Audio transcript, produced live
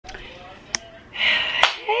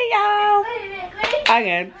I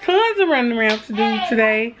got tons of running around to do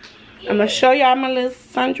today. I'm gonna show y'all my little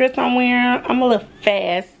sundress I'm wearing. I'm a little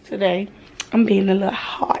fast today. I'm being a little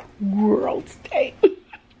hot girl today.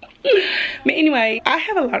 But anyway, I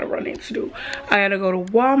have a lot of running to do. I gotta go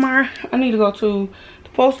to Walmart. I need to go to the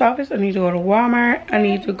post office. I need to go to Walmart. I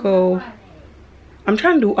need to go. I'm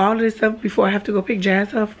trying to do all of this stuff before I have to go pick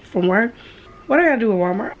Jazz up from work. What I gotta do at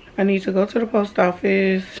Walmart? I need to go to the post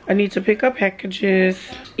office. I need to pick up packages.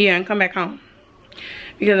 Yeah, and come back home.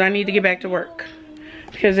 Because I need to get back to work.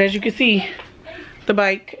 Because as you can see, the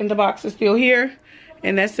bike and the box is still here.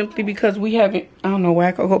 And that's simply because we haven't, I don't know why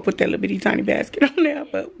I could put that little bitty tiny basket on there,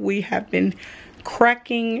 but we have been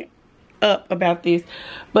cracking up about this.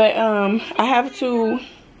 But I have to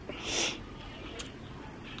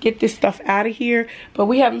get this stuff out of here, but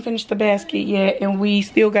we haven't finished the basket yet, and we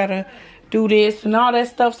still gotta do this and all that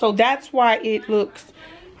stuff. So that's why it looks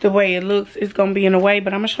the way it looks. It's gonna be in a way,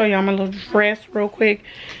 but I'm gonna show y'all my little dress real quick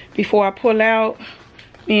before I pull out.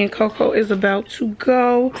 Me and Coco is about to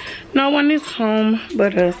go. No one is home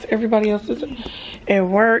but us. Everybody else is at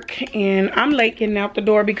work, and I'm late getting out the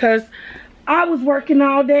door because I was working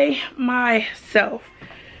all day myself.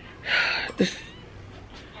 There's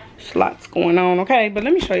lots going on, okay? But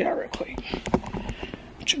let me show y'all real quick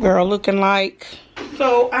what your girl looking like.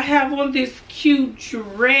 So I have on this cute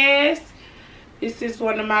dress. This is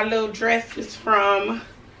one of my little dresses from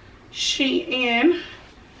Shein.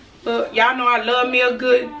 But y'all know I love me a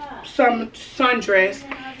good sundress,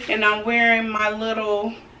 and I'm wearing my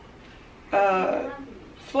little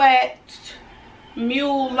flat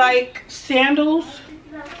mule-like sandals.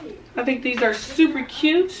 I think these are super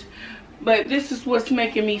cute, but this is what's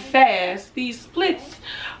making me fast. These splits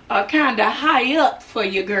are kind of high up for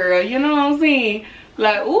you, girl. You know what I'm saying?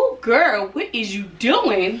 Like, oh, girl, what is you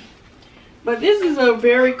doing? But this is a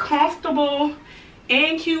very comfortable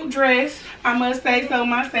and cute dress, I must say so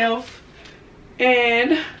myself.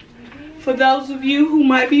 And for those of you who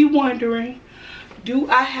might be wondering, do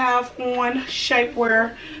I have on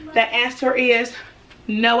shapewear? The answer is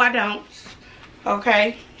no, I don't.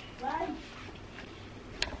 Okay,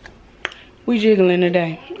 we jiggling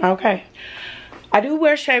today. Okay, I do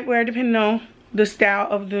wear shapewear depending on the style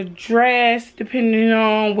of the dress, depending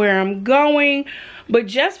on where I'm going. But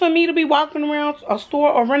just for me to be walking around a store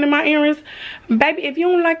or running my errands, baby, if you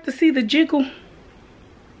don't like to see the jiggle,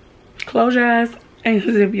 close your eyes and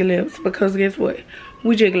zip your lips, because guess what?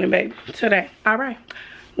 We jiggling, baby, today. All right,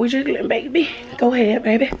 we jiggling, baby. Go ahead,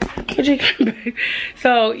 baby. We jiggling, baby.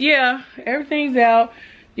 So yeah, everything's out.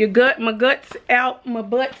 My guts out, my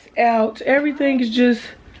butt's out. Everything is just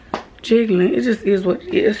jiggling. It just is what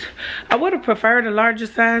it is. I would have preferred a larger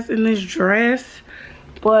size in this dress,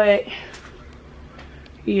 but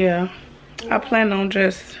yeah, I plan on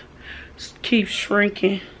just keep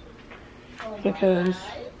shrinking, because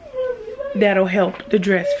that'll help the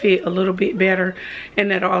dress fit a little bit better,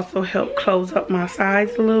 and that'll also help close up my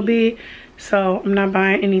sides a little bit. So I'm not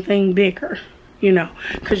buying anything bigger, you know,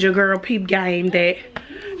 because your girl peep game that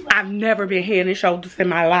I've never been head and shoulders in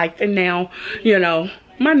my life, and now, you know,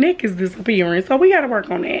 my neck is disappearing, so we gotta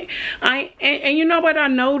work on that. And you know what I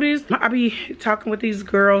noticed? I be talking with these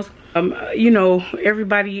girls. You know,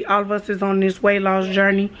 everybody, all of us is on this weight loss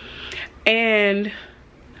journey, and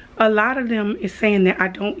a lot of them is saying that I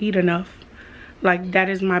don't eat enough. Like, that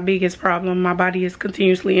is my biggest problem. My body is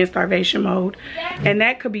continuously in starvation mode, and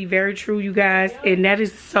that could be very true, you guys. And that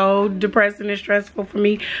is so depressing and stressful for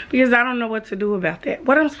me, because I don't know what to do about that.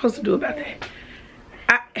 What I'm supposed to do about that?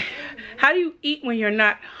 How do you eat when you're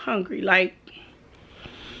not hungry? Like,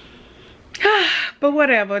 but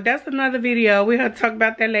whatever, that's another video. We're gonna talk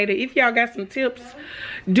about that later. If y'all got some tips,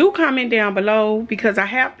 do comment down below, because I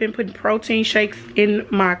have been putting protein shakes in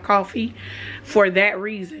my coffee for that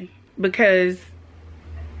reason, because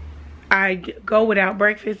I go without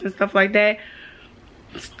breakfast and stuff like that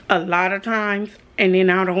a lot of times, and then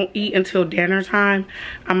I don't eat until dinner time.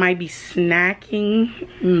 I might be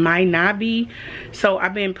snacking, might not be. So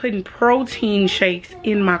I've been putting protein shakes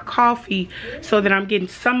in my coffee so that I'm getting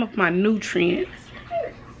some of my nutrients.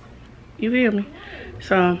 You hear me?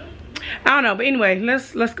 So I don't know, but anyway,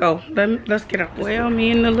 let's go. Let's get up. Well,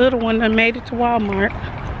 me and the little one done made it to Walmart.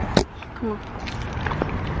 Come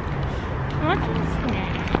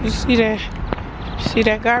on. You see that? See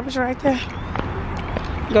that garbage right there?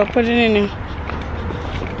 Go put it in there.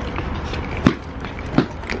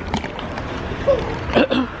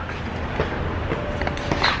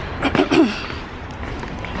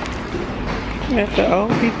 That's the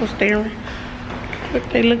old people staring. What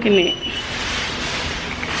they looking at?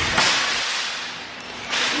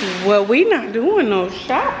 Well, we not doing no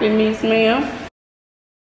shopping, Miss Ma'am.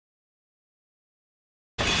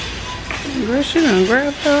 Girl, she done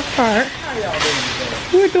grabbed her heart.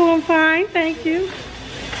 We're doing fine, thank you.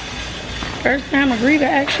 First time a greeter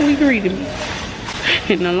actually greeted me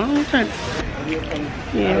in a long time.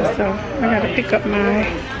 Yeah, so I gotta pick up my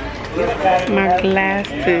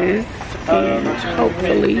glasses, and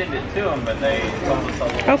hopefully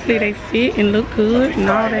they fit and look good and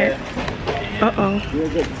all that. Uh-oh.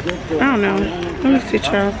 I don't know. Let me sit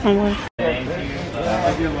y'all somewhere.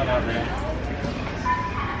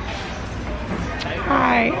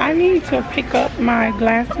 Hi, I need to pick up my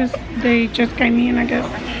glasses. They just came in, I guess.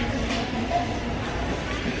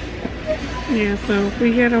 Yeah, so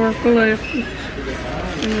we had our glasses,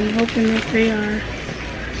 and I'm hoping that they are.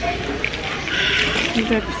 You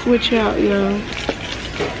got to switch out, y'all.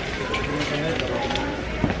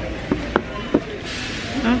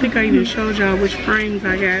 I don't think I even showed y'all which frames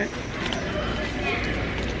I got.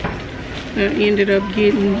 I ended up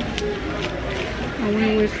getting, I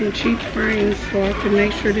went with some cheap frames so I can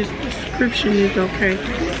make sure this prescription is okay.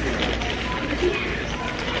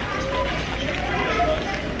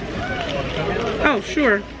 Oh,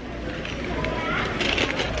 sure.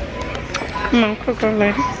 Come on, Coco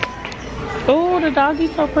lady. Oh, the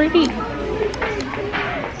doggy's so pretty.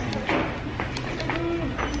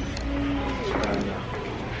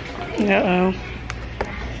 Uh-oh.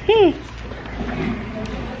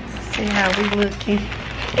 See how we looking.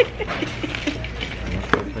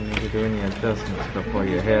 Looks like we need to do any adjustments before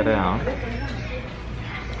you head out.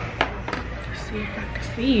 Let's see if I can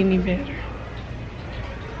see any better.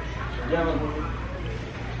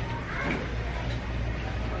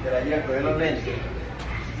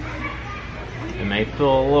 It may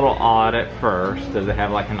feel a little odd at first. Does it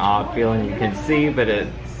have like an odd feeling you can see, but it's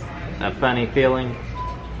a funny feeling?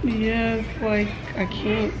 Yeah, it's like I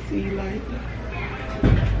can't see, like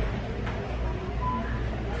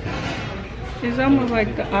it's almost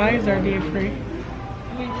like the eyes are different.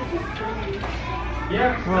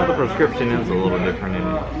 Well, the prescription is a little different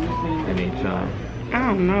in each eye. I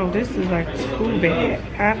don't know, this is like too bad.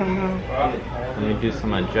 I don't know. Let me do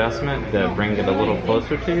some adjustment to bring it a little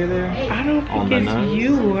closer to you there. I don't think it's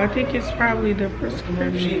you. I think it's probably the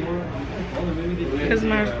prescription. Because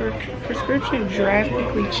my prescription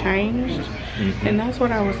drastically changed. And that's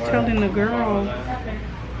what I was telling the girl.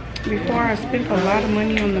 Before I spent a lot of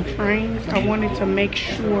money on the frames, I wanted to make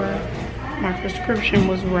sure my prescription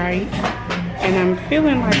was right. And I'm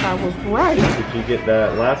feeling like I was right. Did you get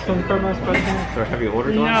that last one from us by chance, or have you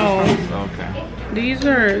ordered one? No. Okay. These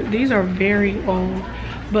are very old,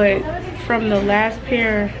 but from the last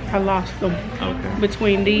pair, I lost them. Okay.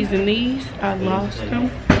 Between these and these, I lost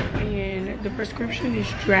them, and the prescription is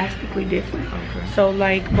drastically different. Okay. So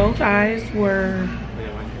like both eyes were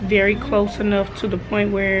very close enough to the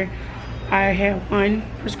point where I had one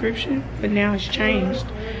prescription, but now it's changed.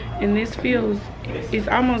 And this it's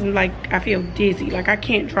almost like I feel dizzy, like I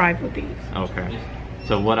can't drive with these. Okay.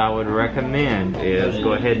 So what I would recommend is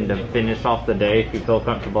go ahead and to finish off the day if you feel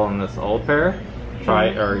comfortable in this old pair.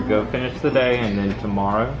 Or go finish the day, and then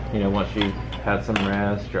tomorrow, you know, once you've had some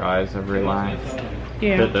rest, your eyes have relaxed,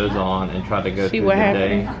 put those on and try to go through the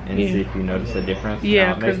day and see if you notice a difference.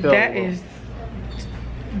 Yeah, because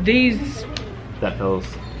that feels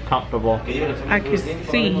comfortable. I can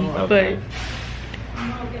see, but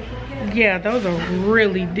yeah, those are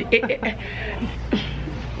really.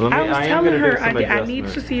 I was telling her I need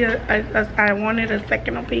to see I wanted a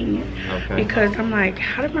second opinion, because I'm like,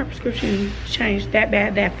 how did my prescription change that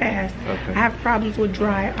bad that fast? I have problems with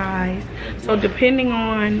dry eyes, so depending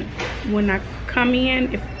on when I come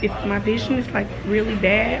in, if my vision is like really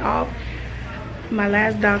bad off, my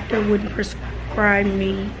last doctor wouldn't prescribe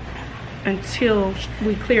me until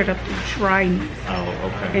we cleared up the dryness.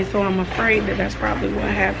 And so I'm afraid that that's probably what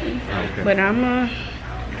happened. But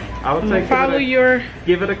I would say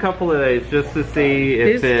give it a couple of days just to see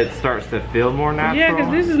if it starts to feel more natural. Yeah,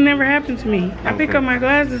 because this has never happened to me. I pick up my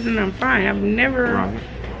glasses and I'm fine. I've never.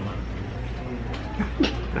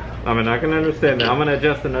 I mean, I can understand that. I'm gonna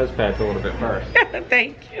adjust the nose patch a little bit first.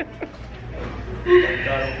 Thank you.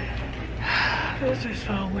 This is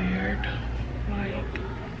so weird. Like,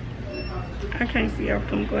 I can't see out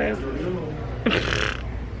them glasses.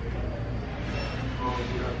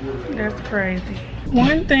 That's crazy.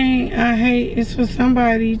 One thing I hate is for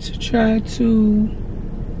somebody to try to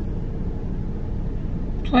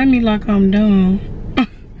play me like I'm dumb.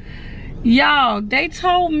 Y'all, they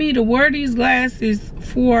told me to wear these glasses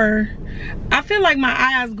for, I feel like my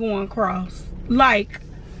eyes going cross. Like,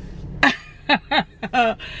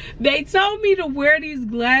 they told me to wear these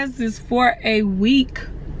glasses for a week.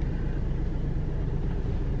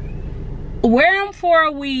 Wear them for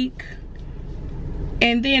a week.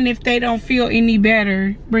 And then if they don't feel any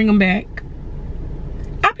better, bring them back.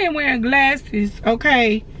 I've been wearing glasses,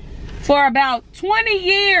 okay, for about 20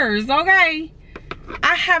 years, okay?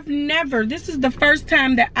 I have never, this is the first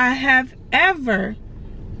time that I have ever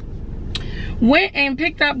went and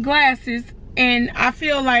picked up glasses and I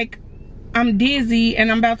feel like I'm dizzy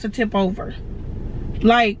and I'm about to tip over.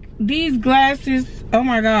 Like, these glasses, oh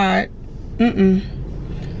my God.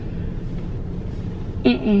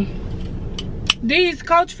 These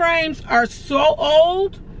Coach frames are so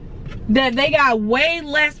old that they got way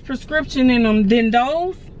less prescription in them than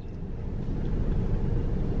those.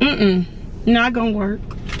 Not gonna work.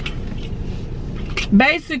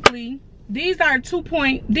 Basically, these are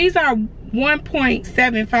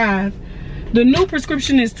 1.75. The new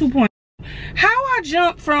prescription is 2.0. How I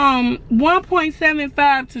jumped from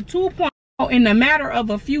 1.75 to 2.0 in a matter of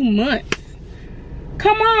a few months?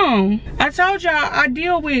 Come on. I told y'all I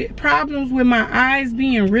deal with problems with my eyes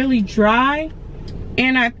being really dry,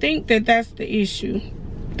 and I think that that's the issue.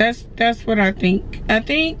 That's what I think. I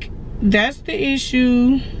think that's the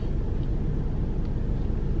issue.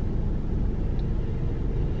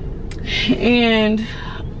 And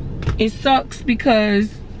it sucks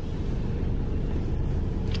because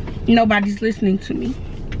nobody's listening to me.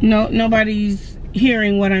 Nobody's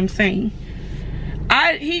hearing what I'm saying.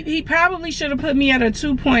 He probably should have put me at a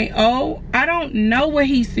 2.0. I don't know what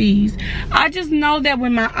he sees. I just know that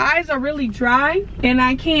when my eyes are really dry and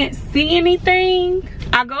I can't see anything,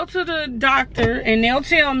 I go to the doctor and they'll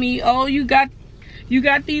tell me, oh, you got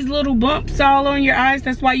these little bumps all on your eyes,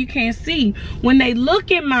 that's why you can't see. When they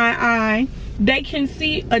look at my eye, they can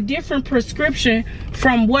see a different prescription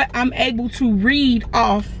from what I'm able to read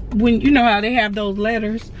off. When you know how they have those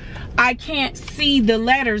letters, I can't see the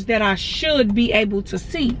letters that I should be able to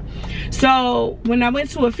see. So when I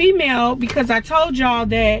went to a female, because I told y'all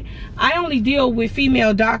that I only deal with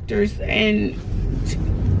female doctors and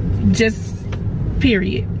just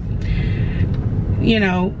period, you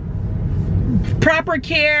know, proper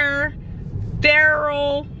care,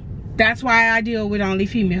 thorough, that's why I deal with only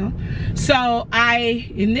female. So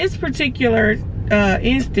in this particular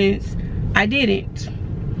instance, I didn't.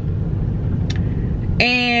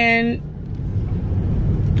 And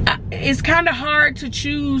it's kind of hard to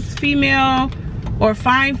choose female or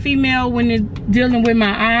find female when it's dealing with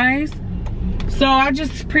my eyes. So I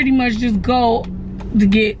just pretty much just go to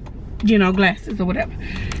get, you know, glasses or whatever.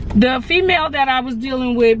 The female that I was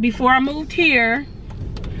dealing with before I moved here,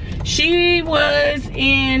 she was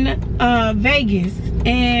in Vegas,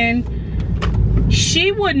 and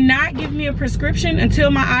she would not give me a prescription until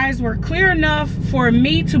my eyes were clear enough for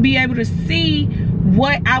me to be able to see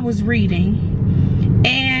what I was reading.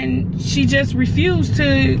 And she just refused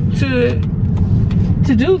to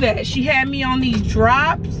do that. She had me on these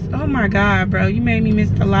drops. Oh my God, bro, you made me miss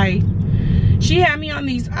the light. She had me on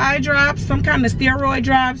these eye drops, some kind of steroid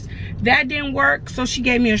drops. That didn't work, so she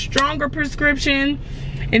gave me a stronger prescription.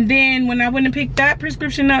 And then when I went and picked that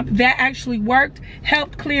prescription up, that actually worked,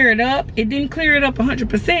 helped clear it up. It didn't clear it up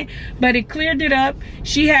 100%, but it cleared it up.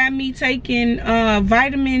 She had me taking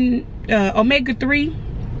vitamin omega-3,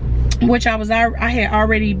 which I had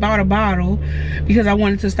already bought a bottle because I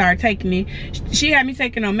wanted to start taking it. She had me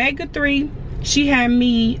taking omega-3. She had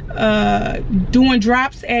me doing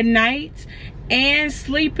drops at night and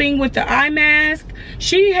sleeping with the eye mask.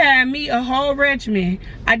 She had me a whole regimen.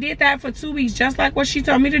 I did that for 2 weeks, just like what she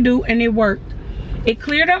told me to do, and it worked. It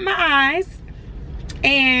cleared up my eyes,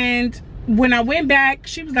 and when I went back,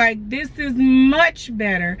 she was like, this is much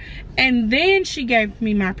better. And then she gave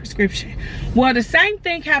me my prescription. Well, the same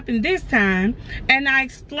thing happened this time, and I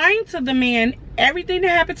explained to the man everything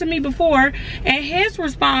that happened to me before, and his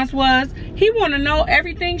response was he want to know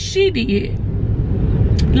everything she did.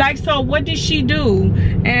 Like, so what did she do?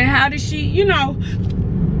 And how did she, you know,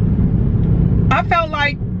 I felt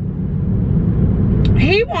like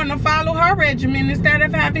he wanted to follow her regimen instead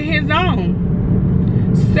of having his own.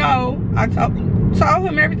 So I told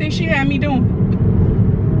him everything she had me doing.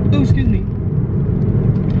 Ooh, excuse me.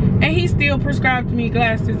 And he still prescribed me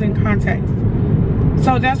glasses and contacts.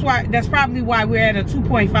 So that's probably why we're at a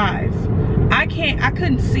 2.5. I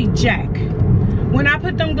couldn't see jack. When I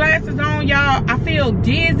put them glasses on, y'all, I feel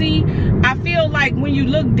dizzy. I feel like when you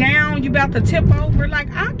look down, you about to tip over.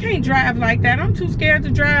 Like, I can't drive like that. I'm too scared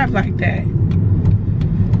to drive like that.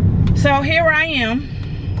 So here I am.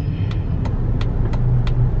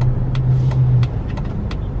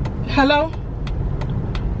 Hello?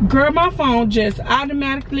 Girl, my phone just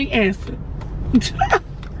automatically answered.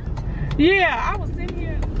 Yeah, I was sitting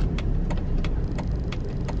here.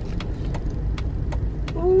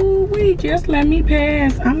 Ooh, just let me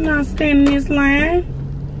pass. I'm not standing in this line.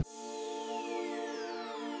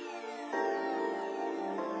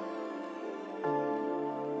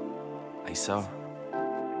 so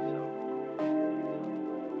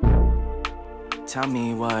tell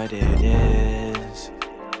me what it is,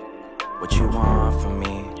 what you want from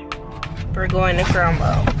me. We're going to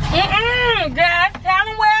Crumbo. Just tell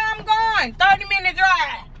them where I'm going. 30-minute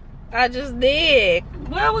drive. I just did.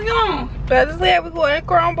 Where we going? I just said we're going to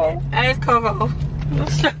Crumbo. Ask Coco.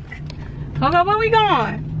 Coco, where we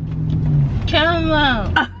going?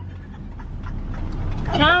 Combo.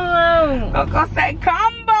 Combo. Coco say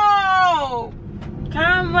combo.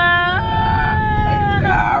 Combo.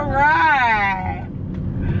 Alright.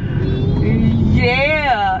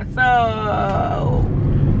 Yeah, so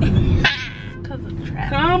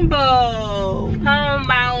combo.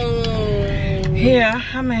 Yeah,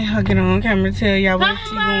 I may hug it on camera, tell y'all where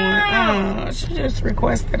she going. She just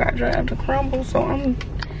requested I drive to Crumble, so I'm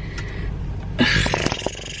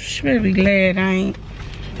she better be glad I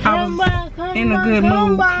was in a good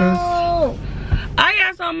mood, because I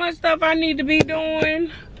got so much stuff I need to be doing.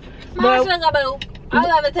 But I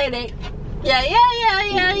gotta take it.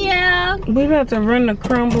 Yeah. we about to run to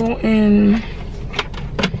Crumble and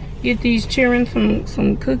get these children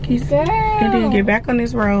some cookies, and then get back on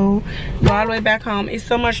this road, go all the way back home. It's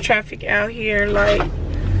so much traffic out here. Like,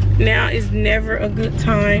 now is never a good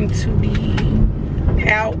time to be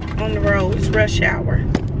out on the road. It's rush hour.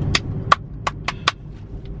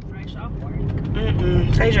 Fresh off work.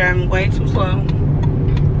 They driving way too slow.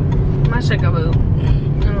 My sugar boo.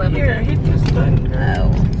 Here, hit this button.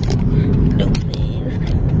 Oh.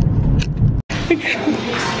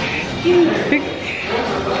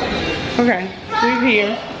 Okay, we're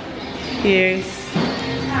here. Yes.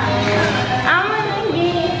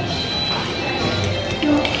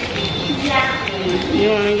 You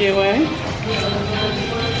wanna get away?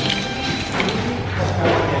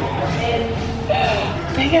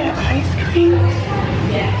 They got ice cream?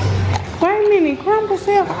 Yes. Wait a minute, Crumble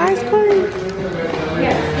sell ice cream?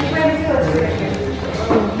 Yes.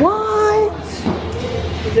 What?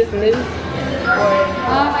 Is this new?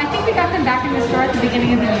 I think we got them back in the store at the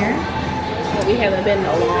beginning of the year. Well, we haven't been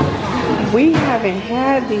no long time. We haven't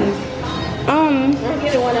had these. I'm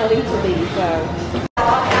getting one of each of these, so.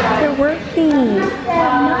 They're working.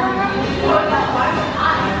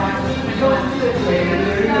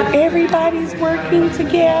 Everybody's working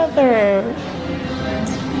together.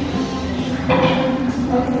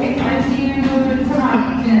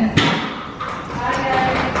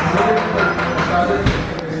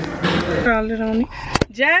 It on it.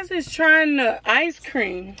 Jazz is trying the ice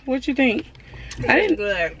cream. What you think? I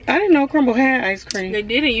didn't know Crumble had ice cream. They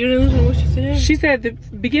didn't. You didn't listen to what she said? She said the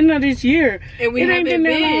beginning of this year. And we haven't been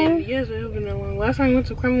that long. Yes, it hasn't been that long. Last time we went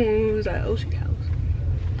to Crumble when we was at OSHI house.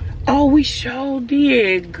 Oh, we sure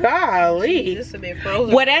did. Golly. This has been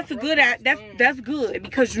frozen. Well, that's a good. That's good,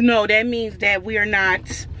 because you know that means that we are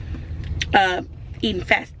not eating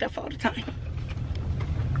fast stuff all the time.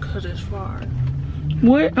 Cause it's far.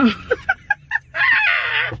 What?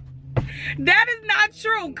 That is not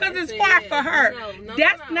true, because it's far for her. No,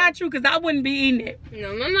 that's not true, because I wouldn't be eating it.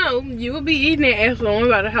 No. You would be eating it as long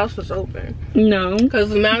as the house was open. No. Because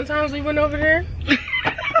the amount of times we went over there.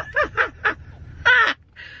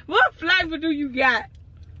 What flavor do you got?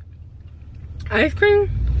 Ice cream?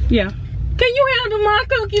 Yeah. Can you handle my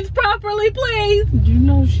cookies properly, please? You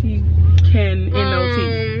know she can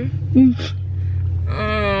NOT.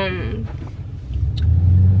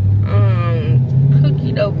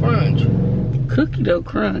 Cookie dough crunch. Cookie dough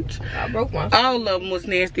crunch. I broke my. All of them was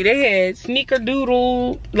nasty. They had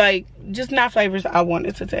sneakerdoodle, like just not flavors I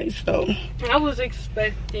wanted to taste. So I was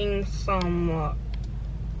expecting some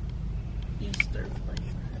Easter flavor.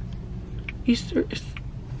 Easter is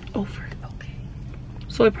over. Okay.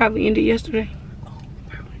 So it probably ended yesterday. Oh,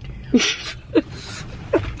 probably did.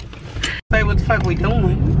 Say what the fuck we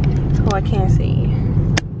doing? Oh, I can't see.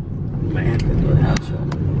 Might have to do an outro.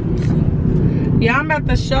 Yeah, I'm about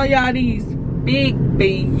to show y'all these big,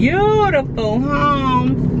 beautiful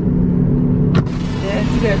homes. Yeah,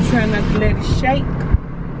 you gotta try not to let it shake.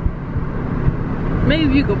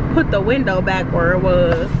 Maybe you could put the window back where it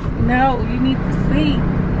was. No, you need to see.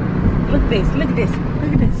 Look at this, look at this,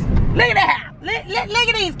 look at this. Look at that. Look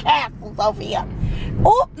at these castles over here.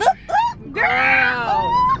 Oh, look, girl.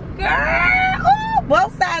 Girl. Oh,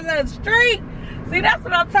 both sides of the street. See, that's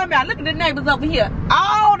what I'm talking about. Look at the neighbors over here.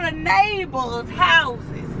 All the neighbors'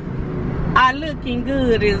 houses are looking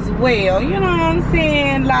good as well. You know what I'm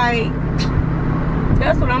saying? Like,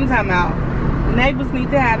 that's what I'm talking about. Neighbors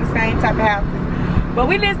need to have the same type of houses. But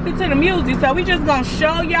we listening to the music, so we just gonna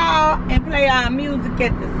show y'all and play our music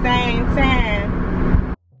at the same time.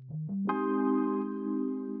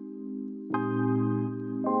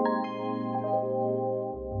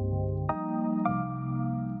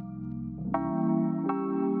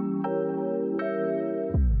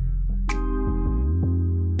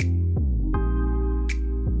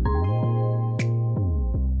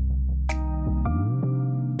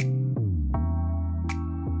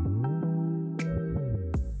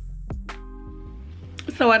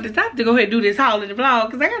 So I decided to go ahead and do this haul in the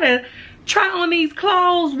vlog because I gotta try on these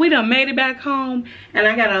clothes. We done made it back home and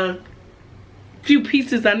I got a few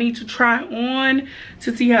pieces I need to try on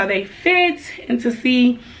to see how they fit and to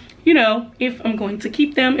see, you know, if I'm going to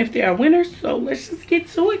keep them, if they are winners. So let's just get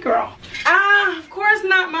to it, girl. Of course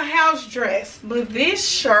not my house dress, but this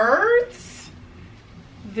shirt,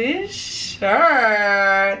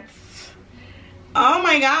 oh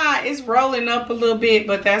my god, it's rolling up a little bit,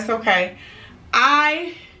 but that's okay.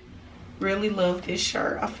 I really love this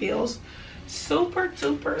shirt. I feel super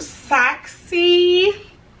duper sexy.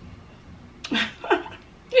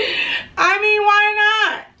 I mean,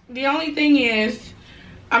 why not? The only thing is,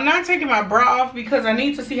 I'm not taking my bra off because I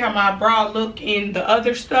need to see how my bra look in the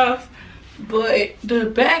other stuff, but the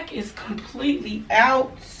back is completely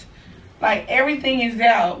out. Like, everything is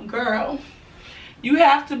out, girl. You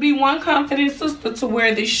have to be one confident sister to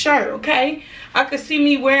wear this shirt, okay? I could see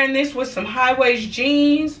me wearing this with some high-waist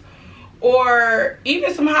jeans or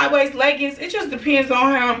even some high-waist leggings. It just depends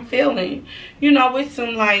on how I'm feeling. You know, with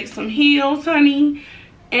some, like, some heels, honey.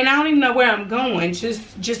 And I don't even know where I'm going.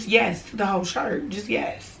 Just yes, the whole shirt. Just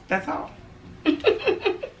yes. That's all.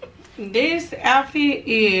 This outfit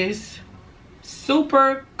is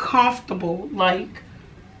super comfortable. Like,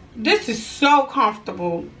 this is so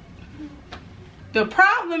comfortable. The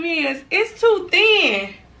problem is, it's too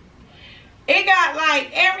thin. It got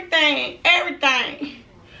like everything.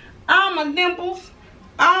 All my dimples,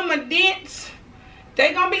 all my dents,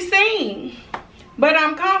 they gonna be seen. But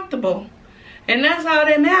I'm comfortable. And that's all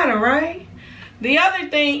that matter, right? The other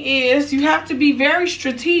thing is, you have to be very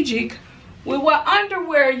strategic with what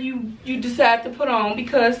underwear you decide to put on.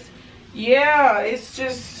 Because, yeah, it's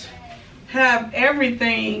just have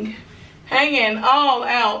everything hanging all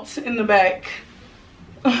out in the back.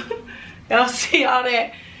 Y'all see all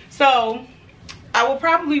that? So I will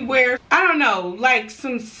probably wear, I don't know, like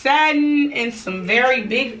some satin and some very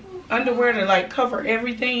big underwear to like cover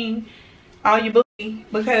everything, all your booty,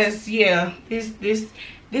 because yeah,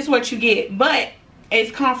 this what you get. But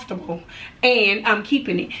it's comfortable and I'm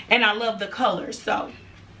keeping it, and I love the color. So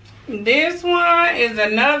this one is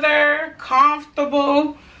another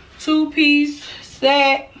comfortable two-piece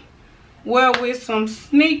set, well, with some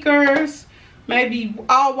sneakers, maybe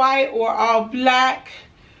all white or all black.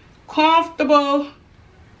 Comfortable,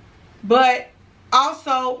 but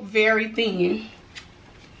also very thin.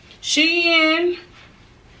 Shein,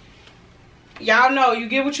 y'all know you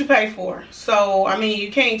get what you pay for. So, I mean, you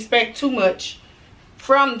can't expect too much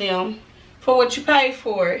from them for what you pay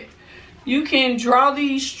for it. You can draw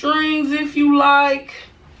these strings if you like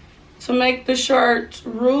to make the shirt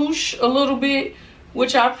ruche a little bit,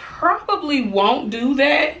 which I probably won't do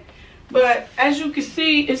that. But as you can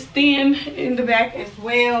see, it's thin in the back as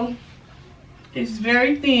well. It's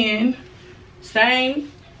very thin.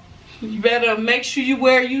 Same. You better make sure you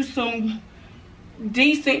wear you some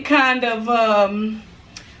decent kind of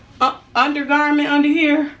undergarment under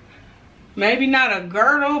here. Maybe not a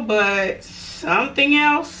girdle, but something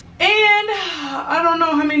else. And I don't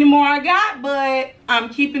know how many more I got, but I'm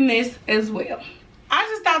keeping this as well. I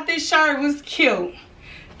just thought this shirt was cute.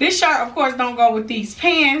 This shirt, of course, don't go with these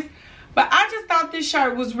pants. But I just thought this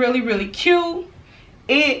shirt was really, really cute.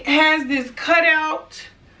 It has this cutout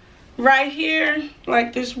right here,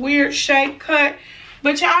 like this weird shape cut.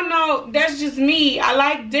 But y'all know, that's just me. I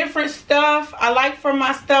like different stuff. I like for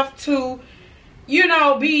my stuff to, you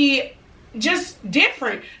know, be just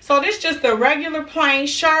different. So this just a regular plain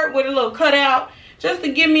shirt with a little cutout, just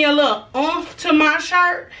to give me a little oomph to my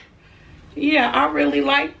shirt. Yeah, I really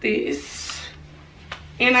like this.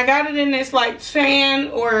 And I got it in this like tan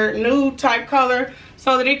or nude type color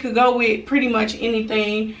so that it could go with pretty much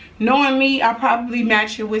anything. Knowing me, I'll probably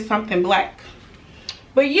match it with something black.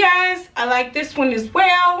 But yes, I like this one as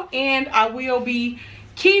well. And I will be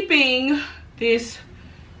keeping this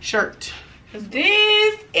shirt.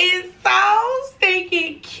 This is so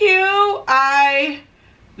stinking cute. I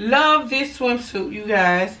love this swimsuit, you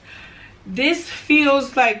guys. This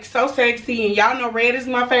feels like so sexy. And y'all know red is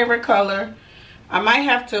my favorite color. I might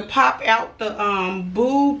have to pop out the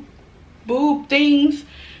boob things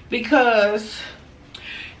because,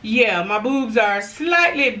 yeah, my boobs are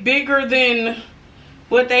slightly bigger than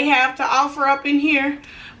what they have to offer up in here.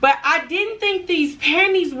 But I didn't think these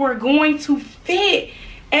panties were going to fit,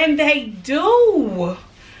 and they do.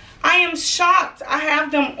 I am shocked. I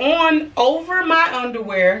have them on over my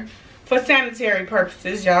underwear for sanitary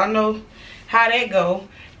purposes. Y'all know how that go.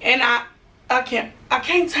 And I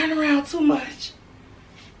can't turn around too much.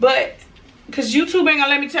 But, because YouTube ain't gonna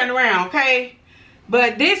let me turn around, okay?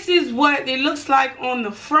 But this is what it looks like on the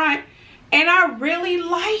front. And I really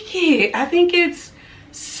like it. I think it's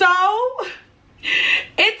so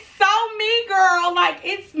it's so me, girl. Like,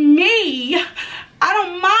 it's me. I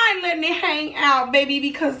don't mind letting it hang out, baby,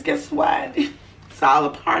 because guess what? It's all a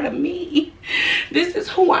part of me. This is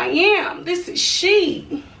who I am. This is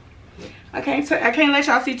she. Okay, so I can't let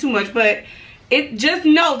y'all see too much, but it just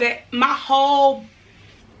know that my whole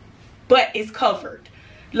butt is covered.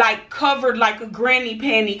 Like, covered like a granny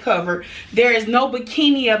panty cover. There is no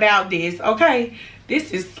bikini about this, okay?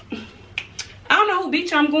 This is, I don't know who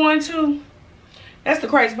beach I'm going to. That's the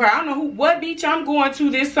crazy part. I don't know what beach I'm going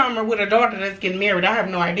to this summer with a daughter that's getting married. I have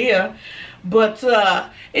no idea. But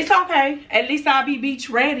it's okay. At least I'll be beach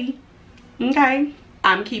ready. Okay?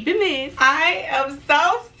 I'm keeping this. I am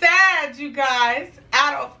so sad, you guys.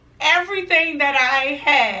 Out of everything that I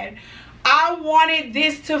had, I wanted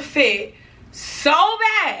this to fit so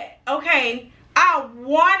bad. Okay? I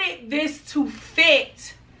wanted this to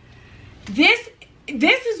fit. This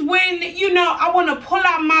is when, you know, I want to pull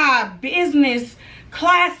out my business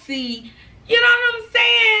classy. You know what I'm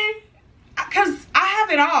saying? Because I have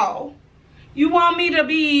it all. You want me to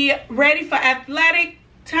be ready for athletic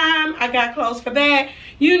time? I got clothes for that.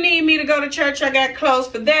 You need me to go to church? I got clothes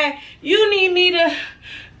for that. You need me to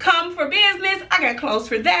come for business? I got clothes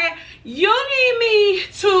for that. You need me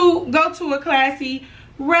to go to a classy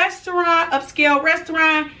restaurant, upscale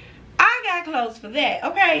restaurant? I got clothes for that.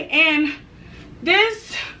 Okay, and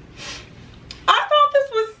this, I thought this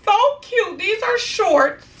was so cute. These are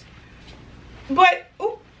shorts, but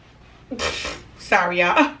ooh, sorry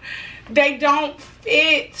y'all, they don't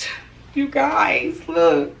fit. You guys,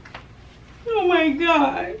 look. Oh my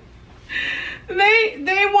god,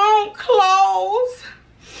 they won't close.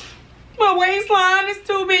 My waistline is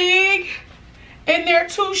too big and they're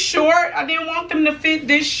too short. I didn't want them to fit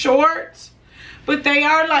this short, but they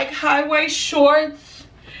are like high waist shorts.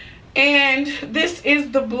 And this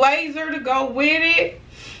is the blazer to go with it.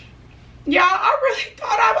 Y'all, I really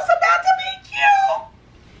thought I was about to be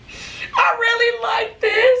cute. I really like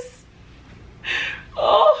this.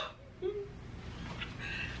 Oh.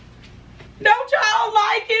 Don't y'all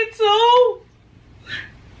like it too?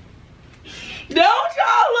 Don't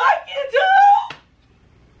y'all like it too?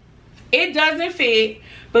 It doesn't fit,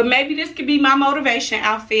 but maybe this could be my motivation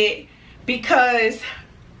outfit because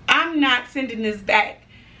I'm not sending this back.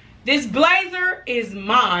 This blazer is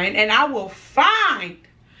mine, and I will find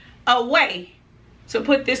a way to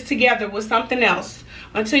put this together with something else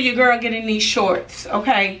until your girl get in these shorts,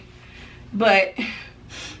 okay? But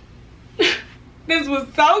this was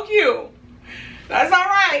so cute. That's all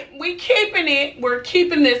right. We keeping it. We're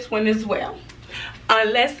keeping this one as well.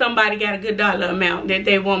 Unless somebody got a good dollar amount that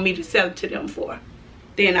they want me to sell it to them for.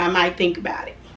 Then I might think about it.